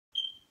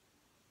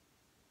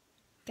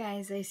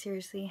Guys, I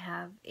seriously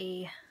have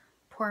a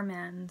poor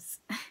man's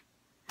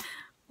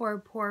or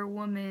poor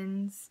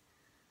woman's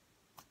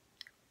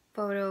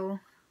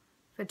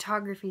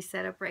photography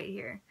setup right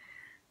here.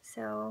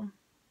 So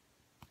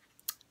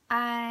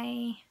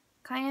I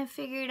kind of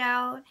figured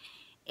out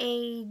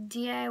a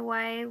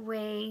DIY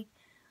way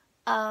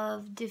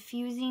of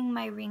diffusing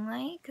my ring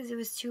light because it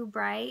was too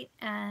bright,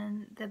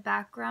 and the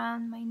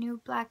background, my new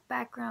black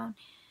background,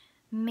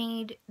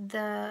 made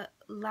the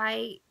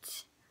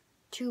light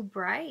too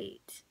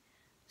bright.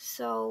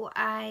 So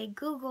I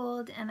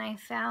googled and I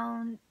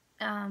found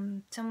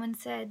someone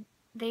said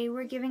they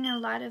were giving a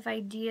lot of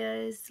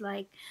ideas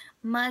like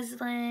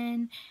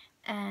muslin,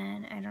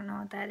 and I don't know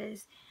what that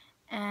is,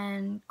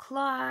 and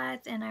cloth,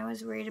 and I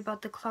was worried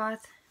about the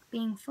cloth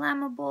being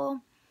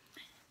flammable.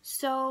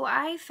 So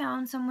I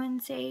found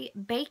someone say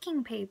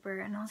baking paper,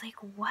 and I was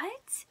like,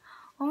 what?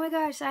 Oh my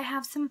gosh, I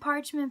have some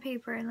parchment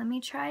paper, let me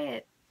try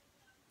it.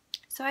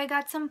 So I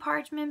got some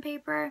parchment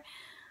paper.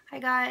 I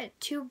got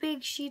 2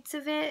 big sheets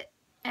of it,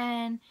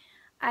 and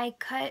I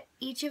cut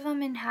each of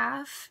them in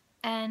half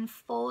and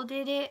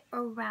folded it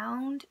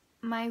around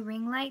my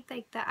ring light,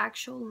 like the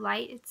actual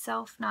light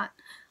itself, not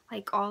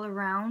like all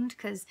around,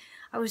 because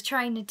I was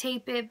trying to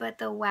tape it, but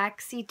the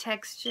waxy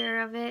texture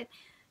of it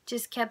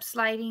just kept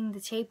sliding the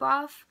tape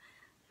off.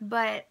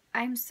 But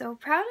I'm so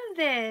proud of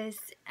this,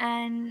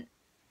 and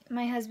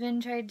my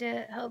husband tried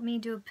to help me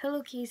do a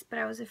pillowcase, but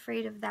I was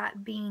afraid of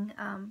that being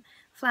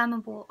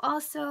flammable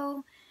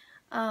also.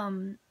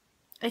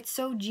 It's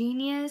so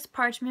genius.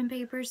 Parchment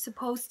paper is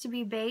supposed to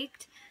be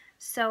baked,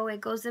 so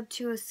it goes up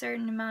to a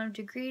certain amount of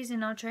degrees,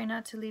 and I'll try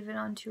not to leave it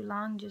on too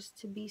long just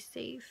to be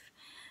safe.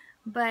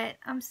 But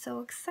I'm so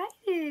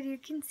excited. You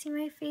can see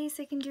my face.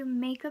 I can do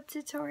makeup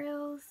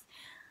tutorials.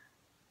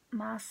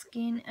 My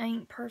skin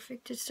ain't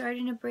perfect. It's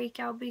starting to break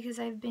out because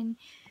I've been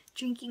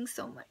drinking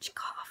so much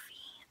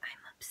coffee. I'm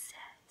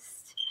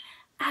obsessed.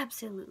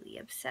 Absolutely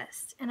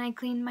obsessed. And I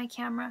cleaned my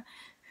camera.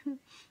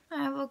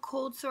 I have a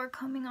cold sore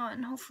coming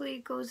on. Hopefully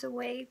it goes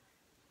away.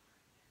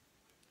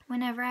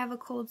 Whenever I have a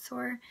cold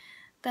sore,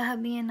 the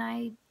hubby and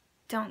I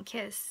don't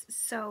kiss,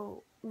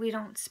 so we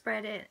don't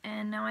spread it,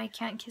 and now I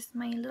can't kiss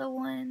my little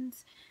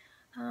ones.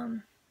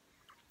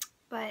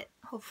 But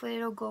hopefully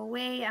it'll go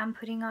away. I'm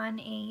putting on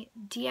a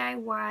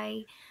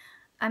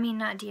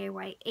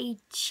a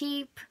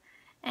cheap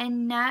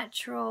and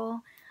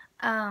natural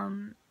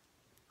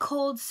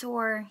cold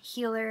sore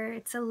healer.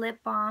 It's a lip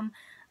balm.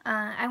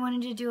 I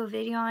wanted to do a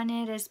video on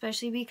it,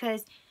 especially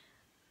because,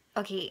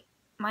 okay,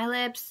 my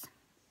lips,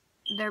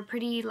 they're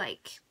pretty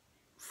like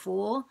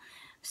full,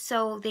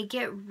 so they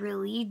get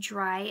really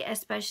dry,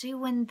 especially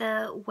when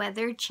the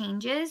weather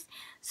changes.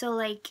 So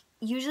like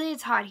usually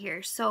it's hot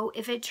here, so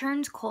if it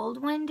turns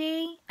cold one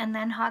day and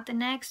then hot the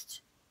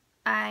next,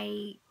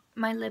 my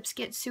lips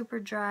get super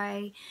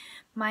dry,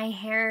 my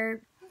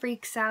hair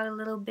freaks out a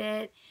little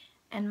bit,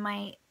 and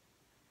my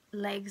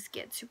legs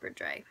get super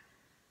dry.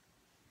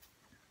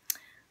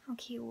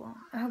 Okay, well,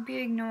 I hope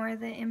you ignore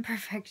the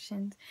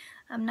imperfections.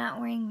 I'm not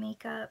wearing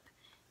makeup,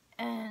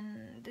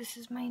 and this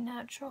is my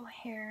natural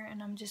hair,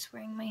 and I'm just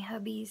wearing my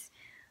hubby's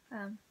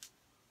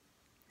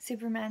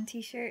Superman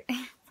t-shirt.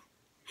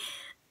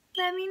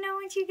 Let me know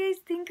what you guys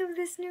think of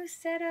this new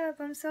setup.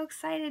 I'm so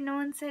excited. No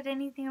one said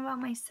anything about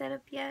my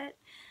setup yet.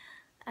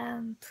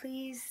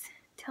 Please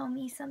tell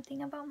me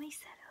something about my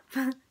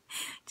setup.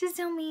 Just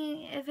tell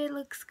me if it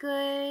looks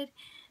good,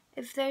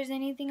 if there's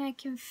anything I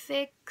can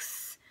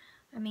fix.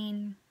 I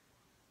mean,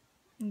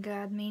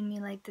 God made me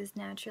like this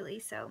naturally,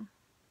 so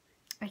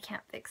I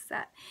can't fix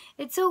that.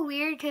 It's so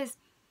weird because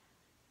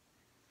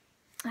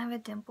I have a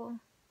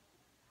dimple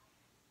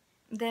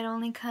that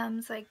only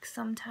comes like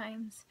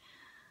sometimes.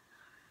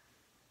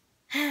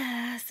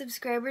 A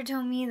subscriber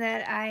told me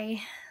that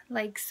I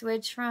like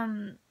switch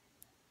from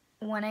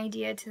one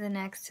idea to the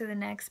next,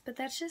 but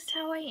that's just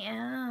how I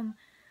am.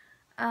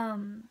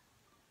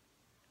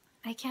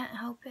 I can't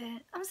help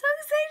it. I'm so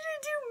excited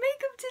to do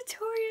makeup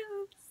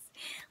tutorials.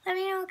 Let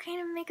me know what kind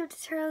of makeup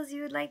tutorials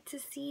you would like to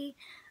see.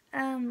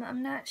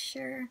 I'm not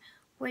sure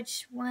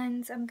which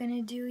ones I'm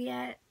gonna do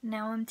yet.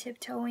 Now I'm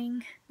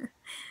tiptoeing.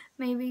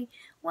 Maybe,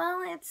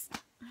 well,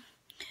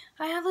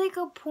 I have like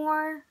a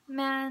poor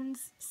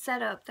man's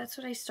setup. That's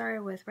what I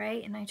started with,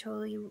 right? And I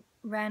totally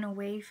ran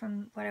away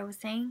from what I was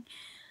saying.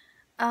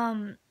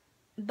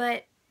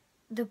 But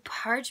the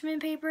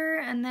parchment paper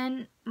and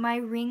then my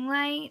ring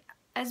light,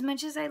 as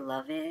much as I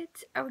love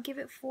it, I would give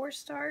it 4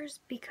 stars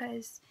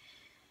because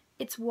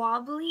it's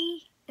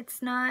wobbly.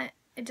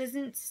 It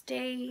doesn't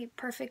stay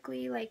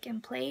perfectly like in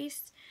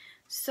place.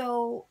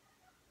 So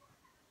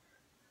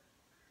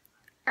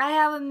I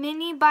have a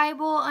mini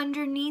Bible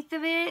underneath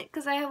of it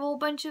because I have a whole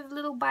bunch of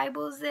little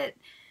Bibles that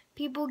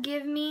people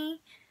give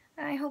me.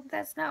 I hope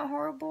that's not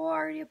horrible. I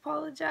already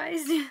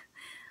apologized.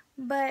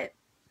 But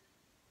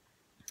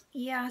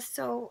yeah,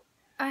 so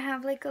I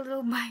have like a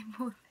little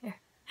Bible there.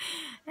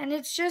 And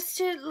it's just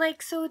to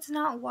like, so it's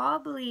not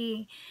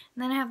wobbly.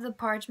 And then I have the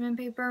parchment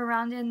paper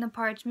around it, and the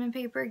parchment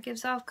paper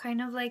gives off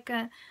kind of like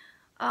a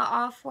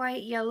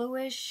off-white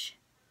yellowish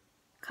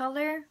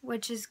color,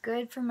 which is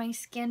good for my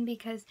skin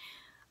because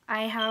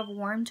I have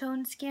warm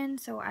toned skin,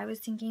 so I was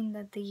thinking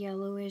that the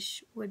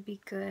yellowish would be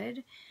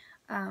good.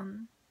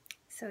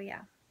 So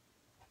yeah,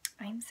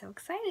 I'm so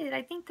excited.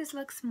 I think this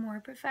looks more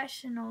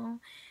professional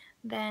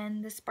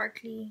than the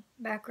sparkly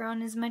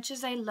background. As much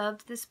as I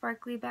loved the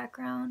sparkly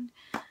background,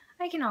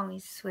 I can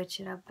always switch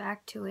it up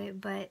back to it,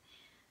 but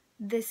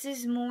this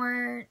is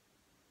more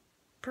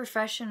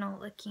professional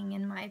looking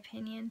in my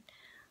opinion.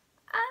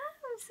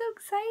 I'm so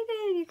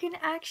excited. You can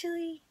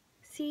actually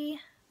see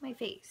my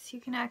face.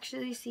 You can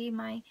actually see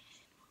my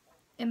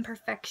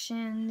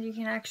imperfections. You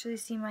can actually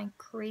see my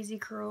crazy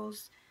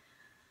curls.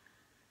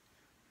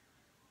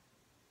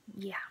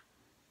 Yeah.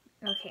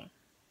 Okay.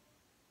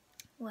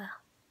 Well,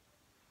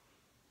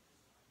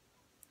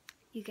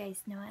 you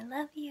guys know I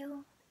love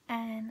you,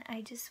 and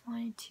I just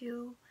wanted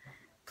to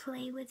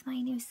play with my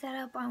new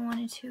setup. I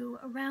wanted to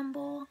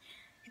ramble.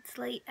 It's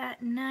late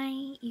at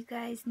night. You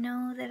guys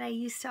know that I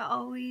used to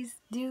always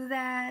do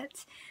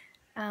that.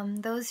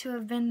 Those who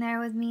have been there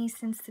with me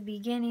since the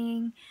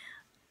beginning,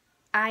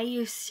 I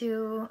used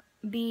to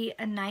be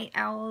a night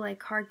owl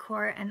like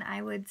hardcore, and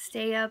I would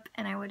stay up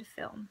and I would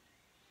film.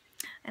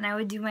 And I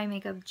would do my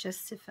makeup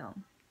just to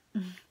film.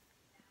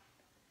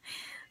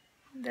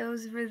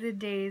 Those were the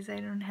days. I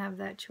don't have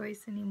that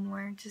choice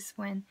anymore. Just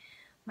when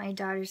my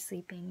daughter's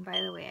sleeping. By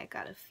the way, I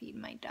gotta feed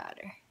my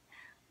daughter.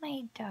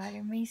 My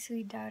daughter, my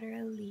sweet daughter,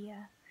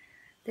 Aaliyah.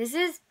 This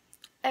is,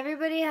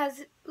 everybody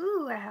has,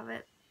 ooh, I have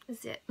it, a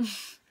zit.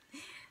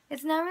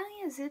 It's not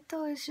really a zit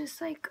though, it's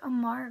just like a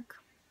mark.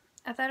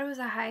 I thought it was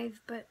a hive,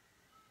 but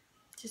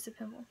just a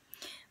pimple.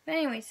 But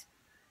anyways,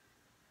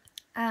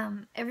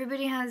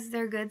 everybody has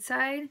their good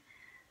side.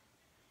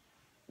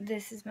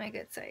 This is my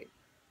good side.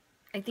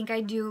 I think I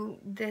do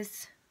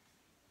this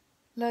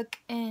look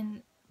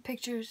in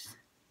pictures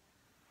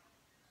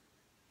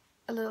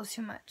a little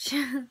too much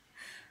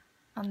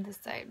on this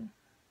side.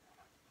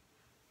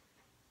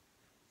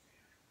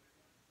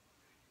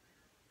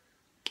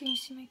 Can you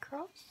see my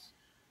curls?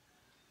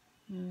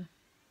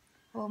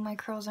 Well, my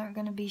curls aren't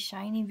going to be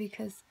shiny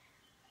because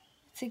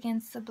it's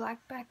against the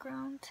black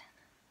background.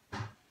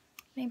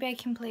 Maybe I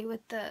can play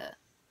with the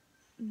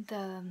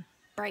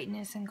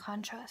brightness and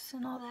contrast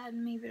and all that,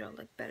 and maybe it'll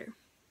look better.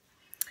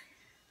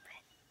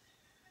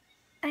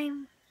 But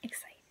I'm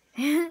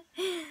excited.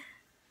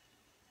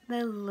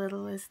 The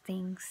littlest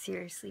things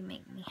seriously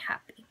make me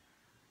happy.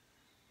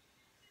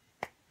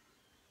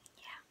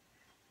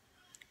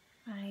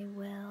 Yeah. I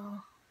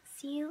will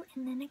see you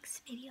in the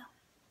next video.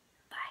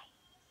 Bye.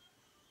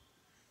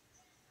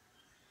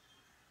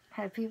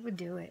 How do people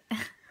do it?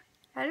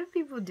 How do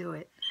people do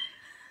it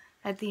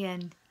at the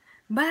end?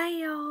 Bye,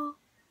 y'all.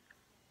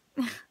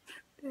 Do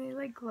they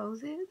like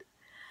close it?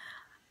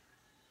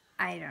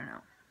 I don't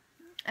know.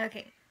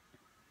 Okay.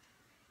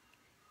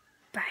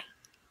 Bye.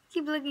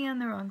 Keep looking on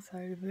the wrong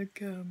side of the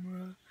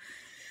camera.